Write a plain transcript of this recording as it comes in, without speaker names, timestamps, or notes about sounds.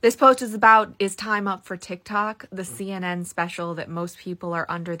This post is time up for TikTok, the CNN special that most people are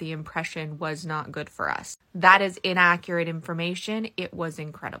under the impression was not good for us. That is inaccurate information. It was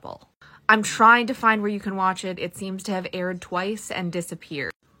incredible. I'm trying to find where you can watch it. It seems to have aired twice and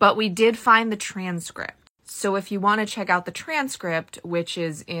disappeared. But we did find the transcript. So if you want to check out the transcript, which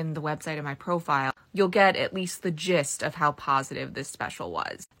is in the website of my profile, you'll get at least the gist of how positive this special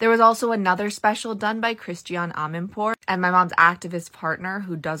was. There was also another special done by Christiane Amanpour and my mom's activist partner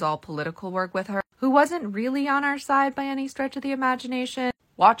who does all political work with her, who wasn't really on our side by any stretch of the imagination,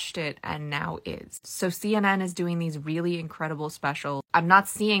 watched it and now is. So CNN is doing these really incredible specials. I'm not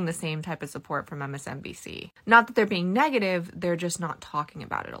seeing the same type of support from MSNBC. Not that they're being negative, they're just not talking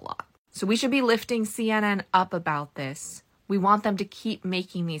about it a lot. So we should be lifting CNN up about this. We want them to keep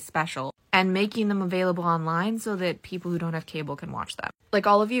making these specials and making them available online so that people who don't have cable can watch them. Like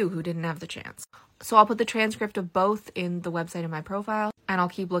all of you who didn't have the chance. So I'll put the transcript of both in the website of my profile, and I'll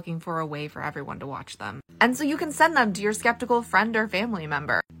keep looking for a way for everyone to watch them. And so you can send them to your skeptical friend or family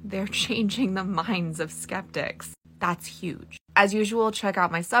member. They're changing the minds of skeptics. That's huge. As usual, check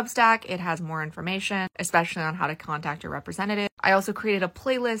out my Substack. It has more information, especially on how to contact your representative. I also created a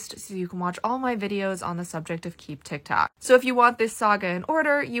playlist so you can watch all my videos on the subject of Keep TikTok. So if you want this saga in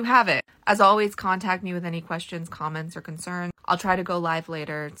order, you have it. As always, contact me with any questions, comments, or concerns. I'll try to go live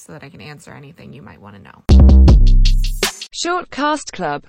later so that I can answer anything you might want to know. Shortcast Club